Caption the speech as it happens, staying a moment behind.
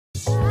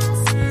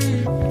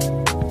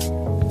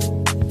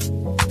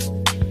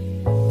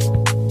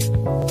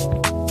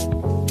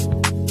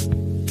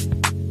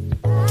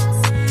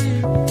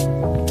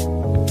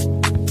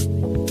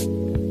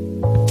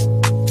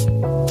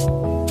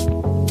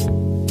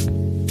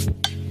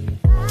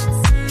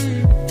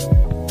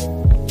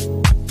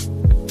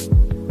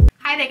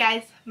there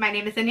guys, my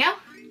name is Danielle.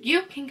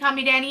 You can call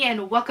me Dani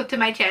and welcome to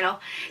my channel.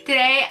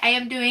 Today I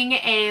am doing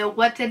a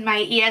what's in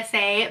my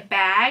ESA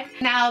bag.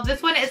 Now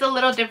this one is a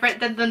little different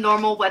than the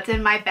normal what's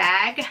in my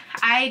bag.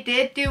 I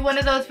did do one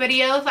of those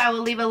videos. I will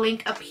leave a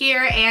link up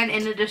here and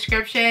in the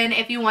description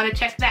if you want to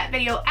check that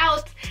video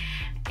out.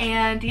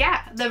 And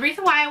yeah, the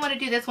reason why I want to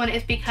do this one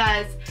is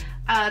because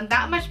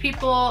not much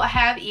people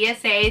have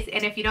ESAs,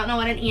 and if you don't know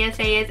what an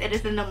ESA is, it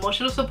is an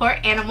emotional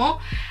support animal.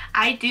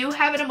 I do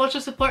have an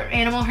emotional support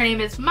animal. Her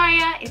name is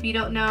Maya. If you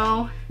don't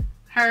know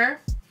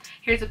her,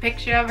 here's a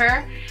picture of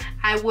her.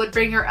 I would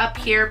bring her up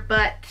here,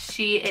 but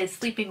she is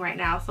sleeping right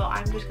now, so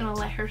I'm just gonna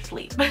let her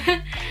sleep.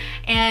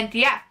 And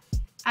yeah,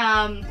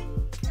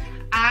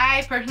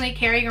 I personally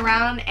carry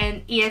around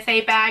an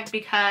ESA bag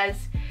because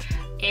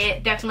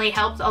it definitely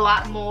helps a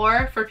lot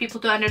more for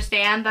people to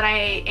understand that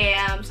I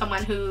am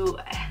someone who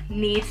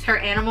needs her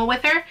animal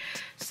with her.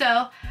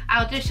 So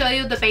I'll just show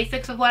you the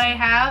basics of what I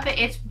have.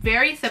 It's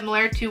very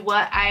similar to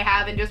what I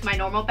have in just my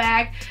normal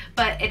bag,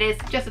 but it is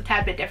just a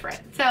tad bit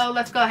different. So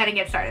let's go ahead and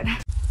get started.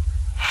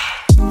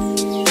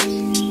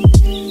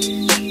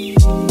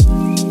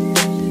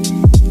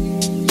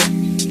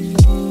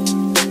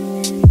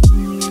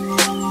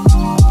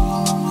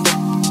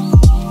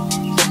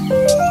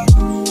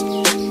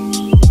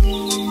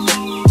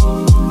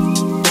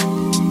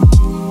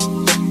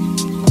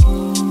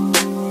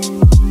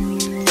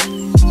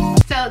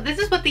 This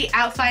is what the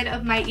outside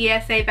of my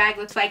ESA bag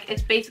looks like.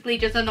 It's basically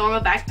just a normal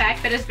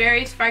backpack, but it's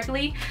very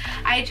sparkly.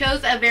 I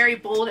chose a very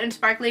bold and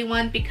sparkly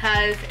one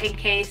because in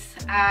case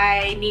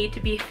I need to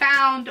be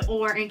found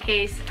or in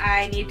case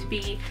I need to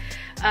be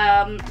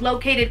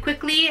located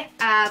quickly,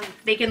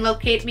 they can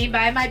locate me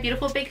by my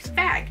beautiful big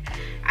bag.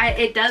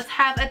 It does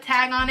have a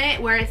tag on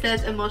it where it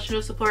says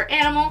emotional support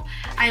animal.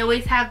 I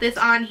always have this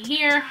on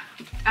here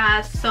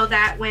so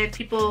that when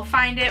people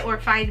find it or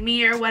find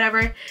me or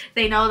whatever,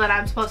 they know that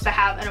I'm supposed to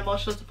have an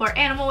emotional support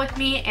animal with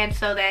me, and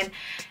so then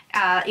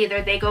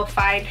either they go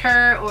find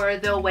her or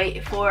they'll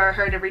wait for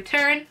her to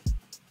return.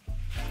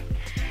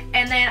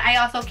 And then I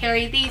also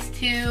carry these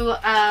two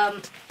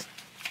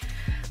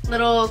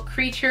little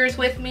creatures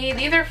with me.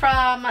 These are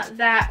from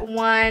that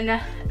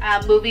one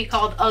movie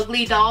called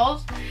Ugly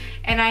Dolls,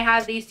 and I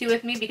have these two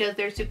with me because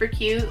they're super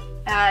cute.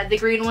 The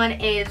green one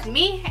is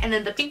me, and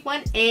then the pink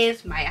one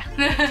is Maya.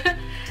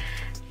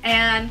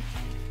 And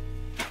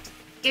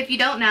if you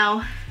don't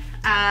know,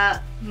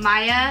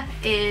 Maya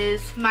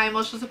is my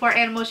emotional support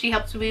animal. She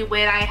helps me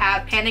when I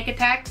have panic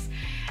attacks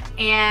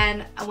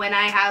and when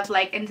I have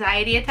like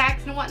anxiety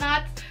attacks and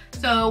whatnot.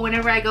 So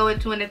whenever I go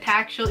into an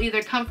attack, she'll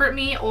either comfort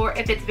me, or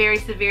if it's very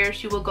severe,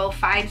 she will go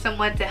find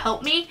someone to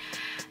help me.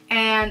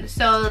 And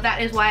so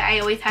that is why I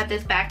always have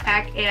this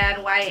backpack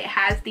and why it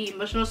has the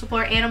emotional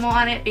support animal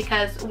on it,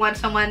 because once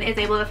someone is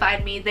able to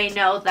find me, they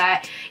know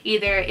that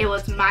either it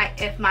was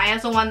if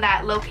Maya's the one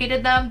that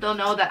located them, they'll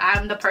know that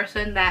I'm the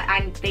person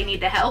that they need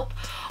to help,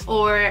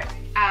 or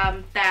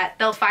that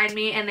they'll find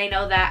me and they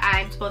know that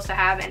I'm supposed to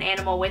have an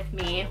animal with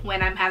me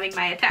when I'm having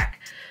my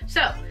attack.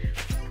 So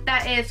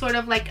that is sort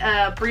of like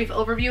a brief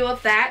overview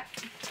of that.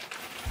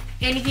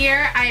 In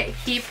here I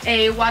keep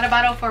a water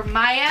bottle for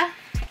Maya.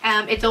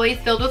 It's always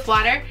filled with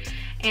water,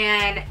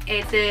 and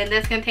it's in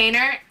this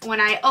container. When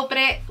I open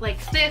it like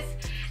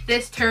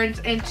this turns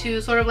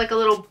into sort of like a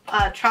little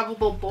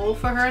travelable bowl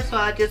for her, so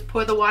I'll just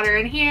pour the water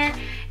in here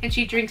and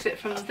she drinks it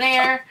from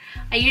there.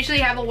 I usually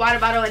have a water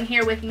bottle in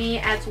here with me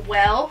as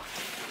well,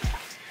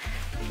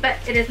 but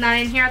it is not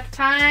in here at the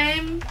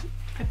time.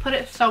 I put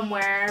it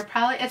somewhere.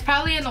 It's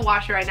probably in the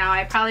washer right now.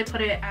 I probably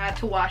put it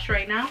to wash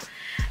right now.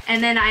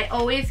 And then I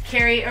always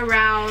carry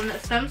around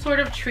some sort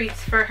of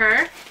treats for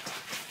her,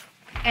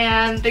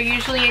 and they're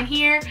usually in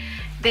here.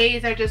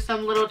 These are just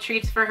some little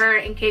treats for her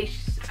in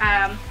case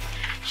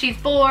she's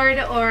bored,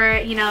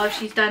 or you know, if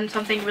she's done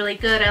something really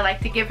good. I like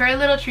to give her a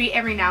little treat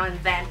every now and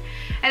then.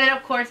 And then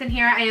of course in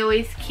here I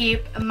always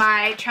keep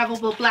my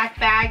travelable black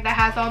bag that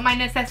has all my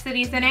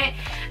necessities in it.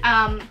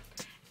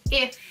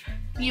 If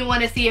you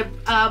want to see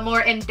a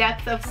more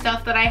in-depth of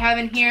stuff that I have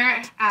in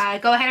here,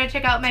 go ahead and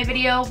check out my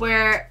video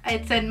where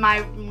it's in my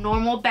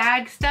normal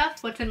bag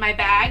stuff, what's in my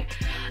bag.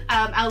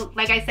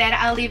 Like I said,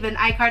 I'll leave an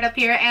iCard up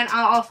here, and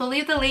I'll also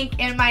leave the link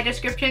in my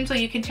description so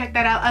you can check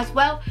that out as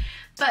well.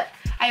 But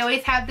I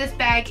always have this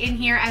bag in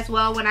here as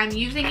well when I'm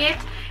using it,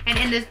 and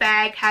in this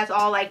bag has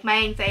all like my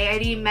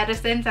anxiety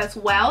medicines as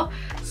well.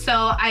 So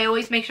I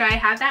always make sure I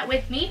have that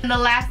with me. And the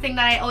last thing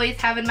that I always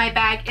have in my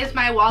bag is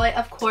my wallet,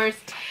 of course.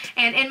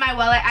 And in my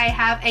wallet I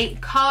have a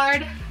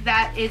card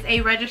that is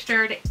a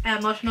registered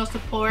emotional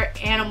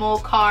support animal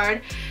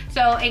card.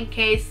 So in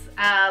case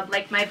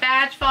like my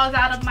badge falls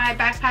out of my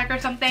backpack or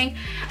something,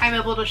 I'm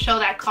able to show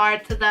that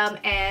card to them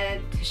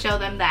and to show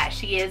them that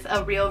she is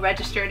a real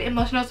registered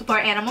emotional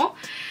support animal.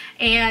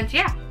 And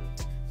yeah,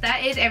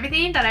 that is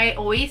everything that I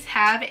always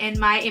have in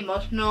my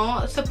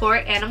emotional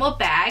support animal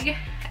bag.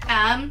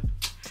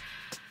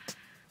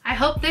 I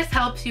hope this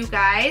helps you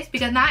guys,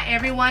 because not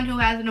everyone who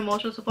has an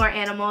emotional support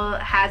animal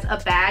has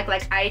a bag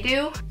like I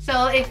do.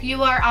 So if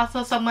you are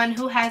also someone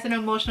who has an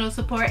emotional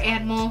support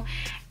animal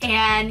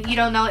and you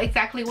don't know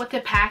exactly what to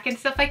pack and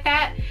stuff like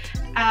that,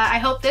 I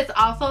hope this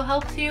also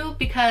helps you,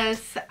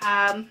 because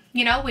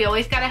you know, we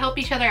always gotta help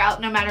each other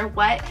out no matter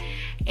what.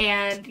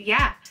 And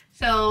yeah,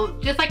 so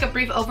just like a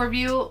brief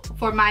overview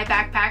for my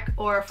backpack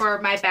or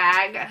for my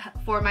bag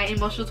for my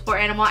emotional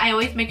support animal, I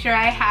always make sure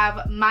I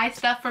have my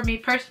stuff for me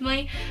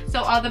personally.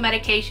 So all the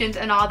medications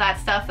and all that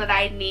stuff that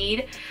I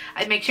need,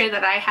 I make sure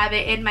that I have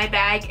it in my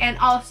bag. And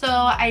also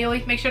I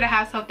always make sure to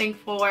have something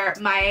for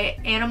my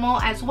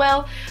animal as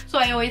well. So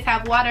I always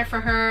have water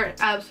for her,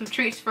 some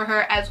treats for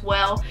her as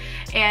well.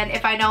 And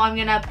if I know I'm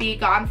gonna be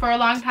gone for a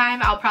long time,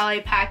 I'll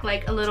probably pack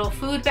like a little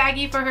food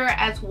baggie for her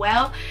as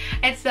well.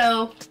 And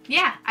so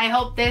yeah, I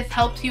hope this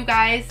helps you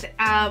guys,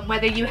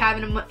 whether you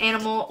have an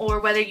animal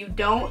or whether you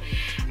don't,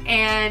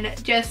 and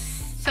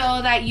just so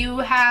that you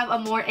have a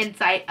more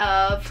insight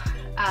of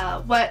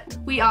what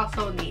we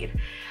also need.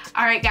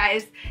 Alright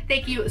guys,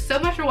 thank you so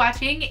much for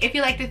watching. If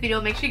you like this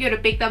video, make sure you give it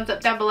a big thumbs up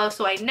down below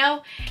so I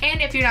know.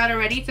 And if you're not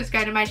already,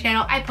 subscribe to my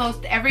channel. I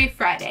post every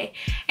Friday.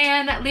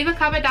 And leave a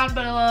comment down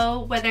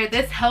below whether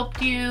this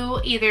helped you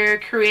either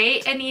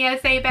create an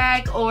ESA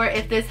bag, or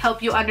if this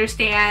helped you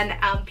understand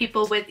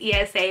people with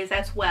ESAs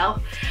as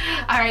well.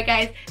 Alright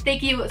guys,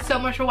 thank you so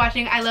much for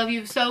watching. I love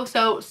you so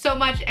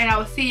much, and I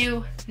will see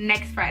you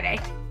next Friday.